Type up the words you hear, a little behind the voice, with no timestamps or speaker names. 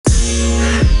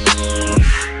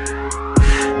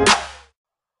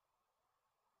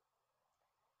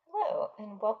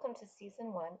and welcome to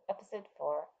Season 1, Episode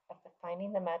 4 of the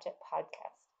Finding the Magic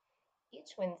podcast.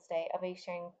 Each Wednesday, I'll be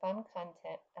sharing fun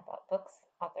content about books,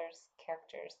 authors,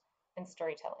 characters, and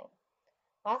storytelling.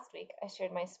 Last week, I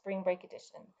shared my spring break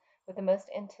edition with the most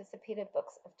anticipated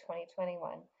books of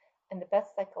 2021 and the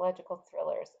best psychological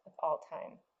thrillers of all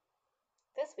time.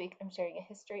 This week, I'm sharing a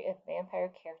history of vampire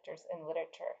characters in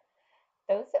literature.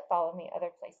 Those that follow me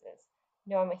other places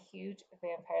know I'm a huge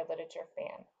vampire literature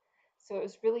fan, so it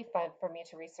was really fun for me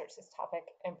to research this topic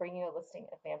and bring you a listing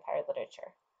of vampire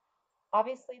literature.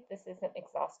 Obviously, this isn't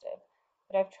exhaustive,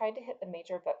 but I've tried to hit the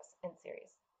major books and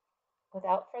series.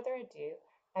 Without further ado,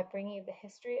 I bring you the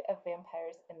history of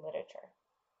vampires in literature.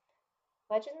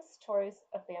 Legends, stories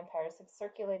of vampires have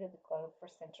circulated the globe for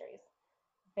centuries.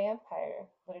 Vampire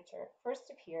literature first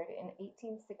appeared in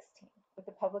 1816 with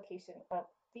the publication of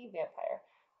The Vampire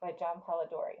by John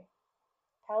Polidori.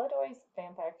 Polidori's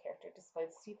vampire character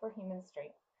displayed superhuman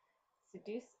strength,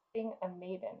 seducing a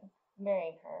maiden,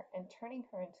 marrying her, and turning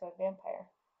her into a vampire.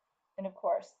 And of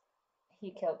course,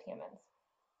 he killed humans.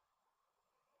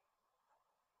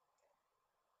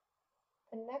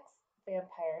 The next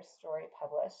vampire story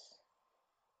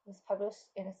was published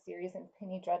in a series in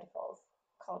Penny Dreadfuls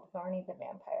called Varney the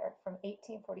Vampire from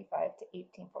 1845 to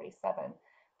 1847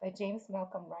 by James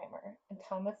Malcolm Rymer and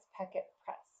Thomas Becket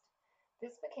Prest.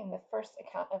 This became the first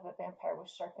account of a vampire with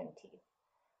sharpened teeth.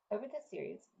 Over the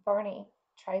series, Varney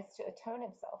tries to atone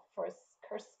himself for his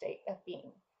cursed state of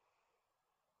being.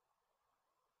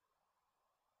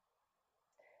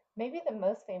 Maybe the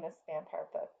most famous vampire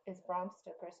book is Bram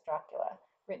Stoker's Dracula,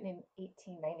 written in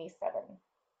 1897.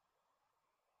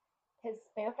 His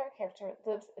vampire character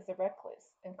lives as a recluse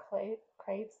and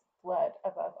craves blood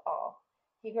above all.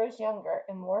 He grows younger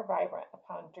and more vibrant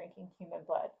upon drinking human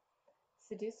blood.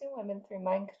 Seducing women through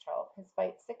mind control, his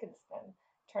bite sickens them,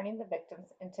 turning the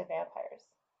victims into vampires.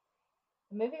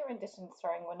 The movie rendition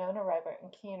starring Winona Ryder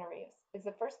and Keanu Reeves is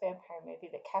the first vampire movie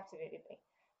that captivated me,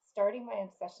 starting my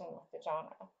obsession with the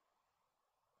genre.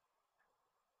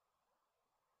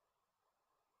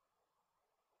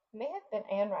 It may have been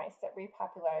Anne Rice that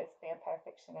repopularized vampire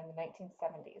fiction in the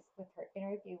 1970s with her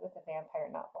Interview with a Vampire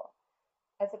novel.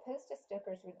 As opposed to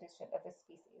Stoker's rendition of the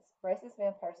species, Rice's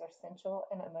vampires are sensual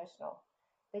and emotional.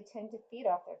 They tend to feed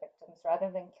off their victims rather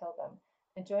than kill them,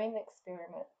 enjoying the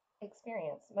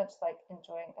experience much like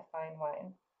enjoying a fine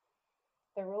wine.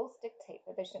 The rules dictate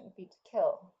that they shouldn't be to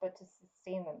kill, but to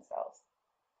sustain themselves.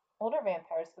 Older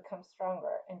vampires become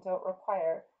stronger and don't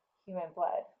require human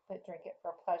blood, but drink it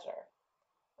for pleasure.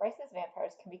 Rice's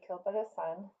vampires can be killed by the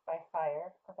sun, by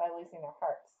fire, or by losing their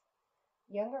hearts.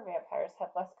 Younger vampires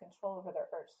have less control over their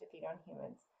urge to feed on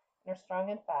humans and are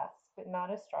strong and fast, but not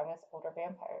as strong as older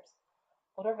vampires.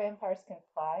 Older vampires can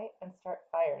fly and start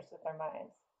fires with their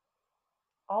minds.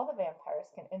 All the vampires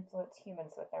can influence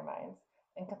humans with their minds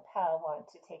and compel one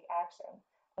to take action,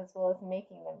 as well as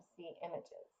making them see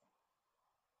images.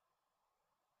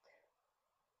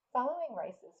 Following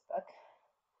Rice's book,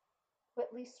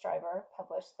 Whitley Strieber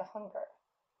published The Hunger.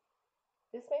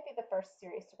 This may be the first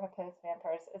series to propose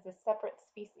vampires as a separate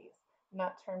species,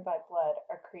 not turned by blood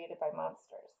or created by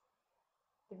monsters.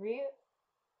 The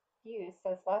review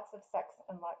says lots of sex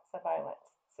and lots of violence,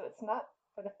 so it's not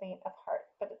for the faint of heart,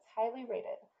 but it's highly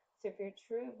rated, so if you're a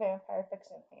true vampire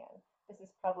fiction fan, this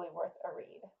is probably worth a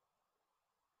read.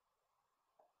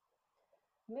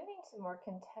 Moving to more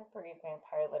contemporary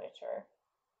vampire literature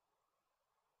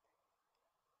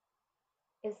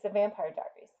is The Vampire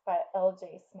Diaries by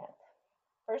L.J. Smith.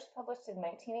 First published in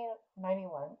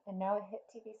 1991 and now a hit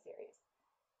TV series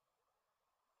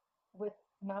with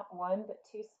not one but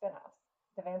two spin-offs,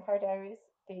 The Vampire Diaries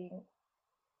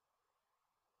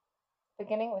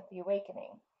beginning with The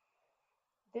Awakening.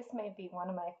 This may be one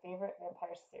of my favorite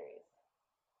vampire series.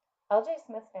 L.J.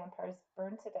 Smith's vampires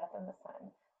burn to death in the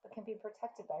sun, but can be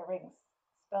protected by rings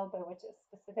spelled by witches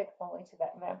specific only to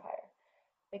that vampire.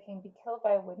 They can be killed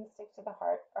by a wooden stick to the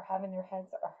heart or having their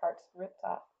heads or hearts ripped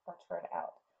off or torn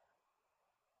out.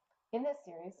 In this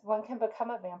series, one can become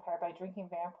a vampire by drinking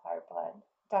vampire blood,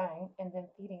 dying, and then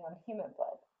feeding on human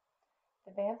blood.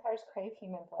 The vampires crave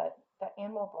human blood, but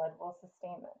animal blood will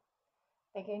sustain them.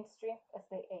 They gain strength as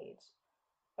they age,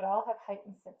 but all have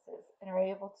heightened senses and are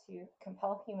able to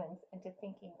compel humans into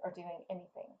thinking or doing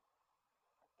anything.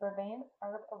 Vervain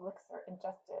herb elixir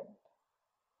ingested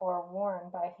or worn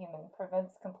by a human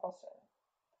prevents compulsion.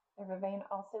 The vervain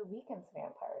also weakens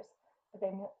vampires, but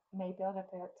they may build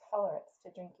up a tolerance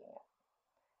to drinking it.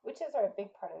 Witches are a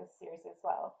big part of the series as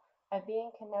well. A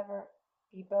being can never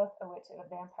be both a witch and a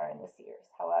vampire in the series,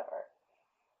 however.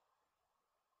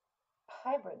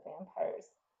 Hybrid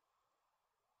vampires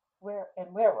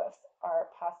and werewolves are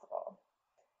possible.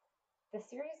 The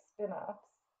series spin-offs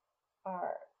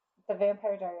are The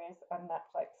Vampire Diaries on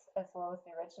Netflix, as well as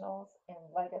the originals and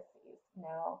Legacies,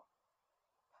 now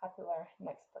popular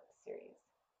next book series.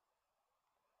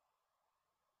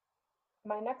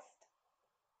 My next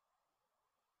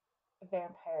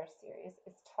vampire series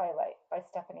is Twilight by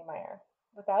Stephenie Meyer.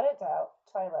 Without a doubt,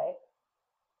 Twilight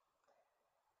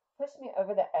pushed me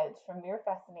over the edge from mere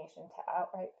fascination to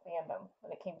outright fandom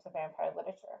when it came to vampire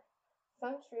literature.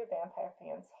 Some true vampire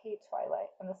fans hate Twilight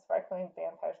and the sparkling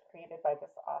vampires created by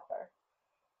this author.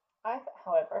 I,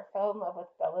 however, fell in love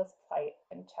with Bella's plight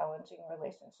and challenging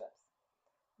relationships.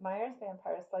 Meyer's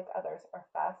vampires, like others, are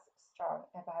fast, strong,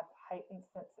 and have heightened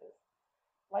senses.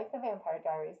 Like the Vampire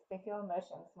Diaries, they feel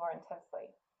emotions more intensely.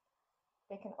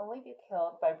 They can only be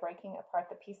killed by breaking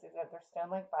apart the pieces of their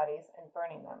stone-like bodies and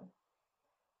burning them.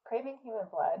 Craving human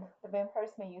blood, the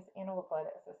vampires may use animal blood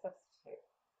as a substitute.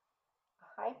 A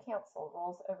high council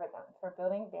rules over them,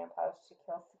 forbidding vampires to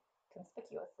kill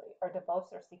conspicuously or divulge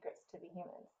their secrets to the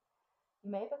humans.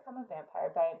 You may become a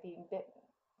vampire by being bitten,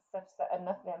 such that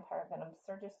enough vampire venom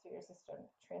surges through your system,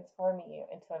 transforming you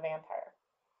into a vampire.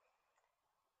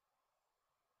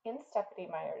 In Stephenie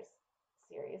Meyer's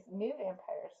series, new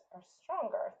vampires are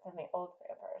stronger than the old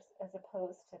vampires, as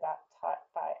opposed to that taught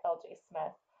by L.J.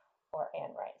 Smith or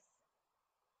Anne Rice.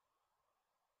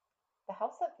 The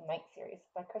House of Night series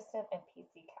by Kristen and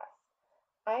P.C. Cass.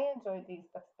 I enjoyed these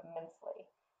books immensely.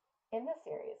 In the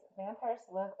series, vampires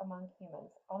live among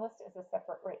humans almost as a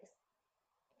separate race.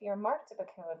 If you are marked to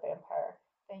become a vampire,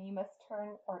 then you must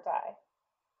turn or die.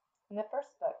 In the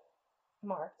first book,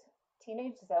 Marked,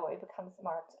 teenage Zoe becomes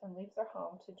marked and leaves her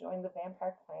home to join the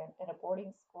vampire clan in a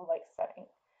boarding school-like setting.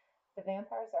 The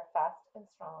vampires are fast and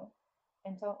strong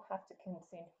and don't have to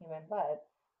consume human blood,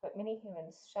 but many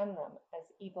humans shun them as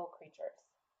evil creatures.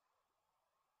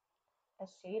 A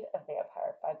Shade of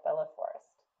Vampire by Bella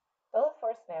Forrest. Bella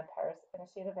Forrest vampires in A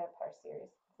Shade of Vampire series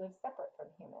live separate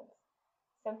from humans.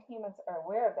 Some humans are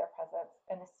aware of their presence,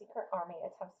 and a secret army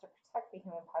attempts to protect the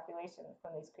human population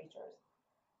from these creatures.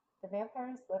 The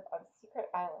vampires live on secret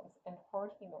islands and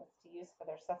hoard humans to use for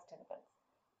their sustenance.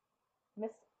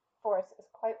 Miss Forrest is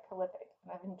quite prolific, and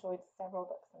I've enjoyed several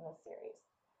books in this series.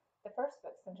 The first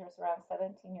book centers around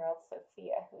 17-year-old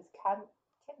Sophia, who is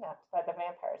kidnapped by the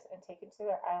vampires and taken to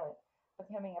their island,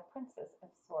 becoming a princess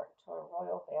of sort to a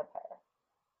royal vampire.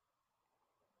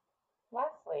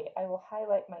 Lastly, I will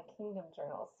highlight my Kingdom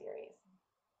Journal series.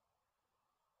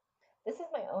 This is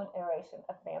my own iteration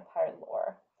of vampire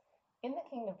lore. In the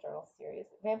Kingdom Journal series,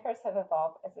 vampires have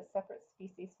evolved as a separate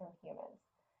species from humans.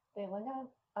 They live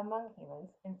among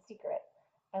humans in secret,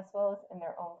 as well as in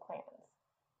their own clans.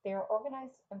 They are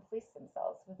organized and police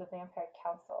themselves with a vampire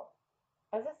council.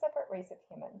 As a separate race of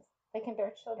humans, they can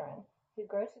bear children who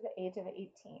grow to the age of 18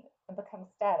 and become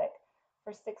static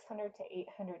for 600 to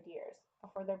 800 years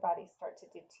before their bodies start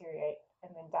to deteriorate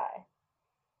and then die.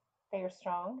 They are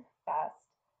strong, fast,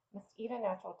 must eat a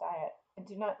natural diet, and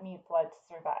do not need blood to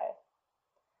survive.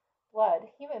 Blood,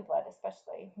 human blood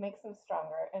especially, makes them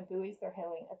stronger and buoys their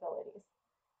healing abilities.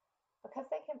 Because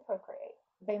they can procreate,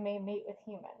 they may mate with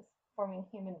humans, forming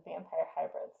human vampire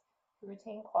hybrids who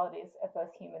retain qualities of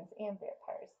both humans and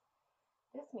vampires.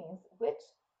 This means witch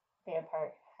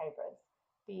vampire hybrids,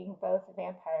 being both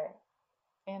vampire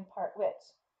and part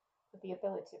witch, with the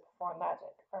ability to perform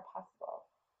magic, are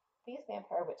possible. These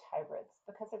vampire witch hybrids,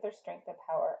 because of their strength and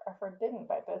power, are forbidden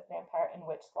by both vampire and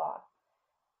witch law.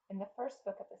 In the first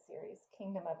book of the series,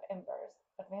 Kingdom of Embers,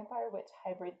 a vampire witch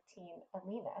hybrid teen,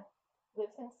 Alina,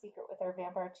 lives in secret with her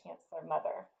vampire chancellor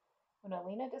mother. When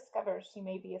Alina discovers she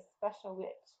may be a special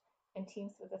witch and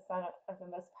teams with the son of the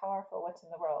most powerful witch in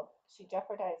the world, she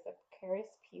jeopardizes the precarious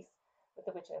peace with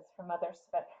the witches her mother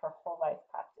spent her whole life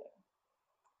crafting.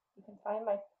 You can find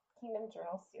my Kingdom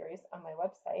Journal series on my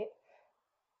website,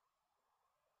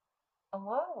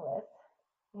 along with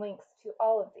links to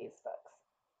all of these books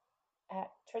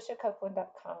at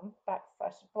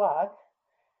trishacopeland.com/blog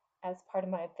as part of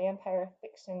my Vampire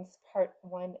Fictions Part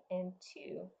 1 and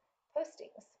 2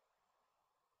 postings.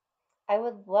 I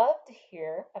would love to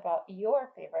hear about your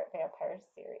favorite vampire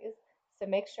series, so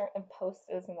make sure and post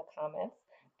those in the comments.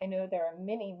 I know there are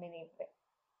many, many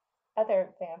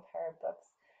other vampire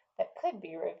books that could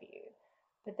be reviewed,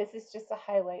 but this is just a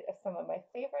highlight of some of my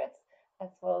favorites,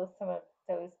 as well as some of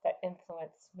those that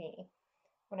influenced me.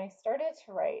 When I started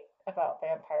to write about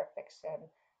vampire fiction,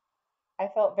 I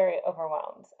felt very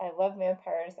overwhelmed. I love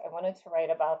vampires. I wanted to write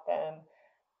about them,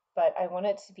 but I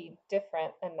wanted to be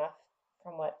different enough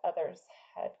from what others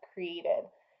had created.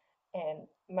 And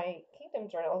my Kingdom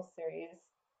Journal series,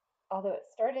 although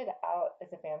it started out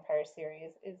as a vampire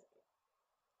series, is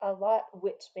a lot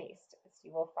witch-based, as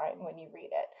you will find when you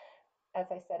read it. As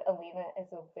I said, Alina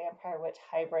is a vampire witch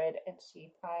hybrid, and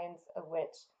she finds a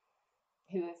witch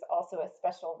who is also a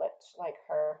special witch like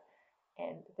her,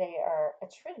 and they are a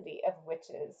trinity of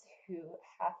witches who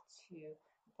have to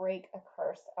break a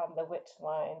curse on the witch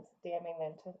lines, damning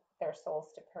them to their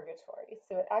souls to purgatory.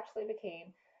 So it actually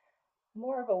became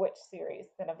more of a witch series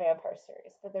than a vampire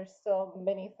series, but there's still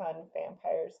many fun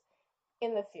vampires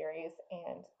in the series.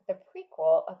 And the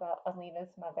prequel about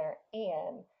Alina's mother,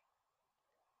 Anne,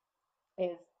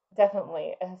 is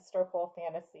definitely a historical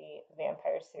fantasy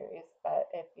vampire series that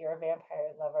if you're a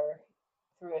vampire lover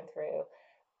through and through,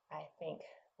 I think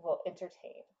will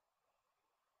entertain.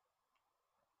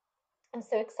 I'm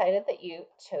so excited that you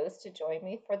chose to join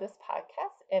me for this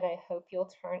podcast, and I hope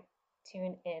you'll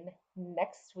tune in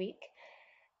next week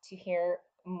to hear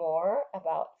more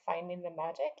about finding the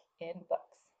magic in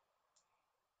books.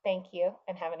 Thank you,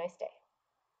 and have a nice day.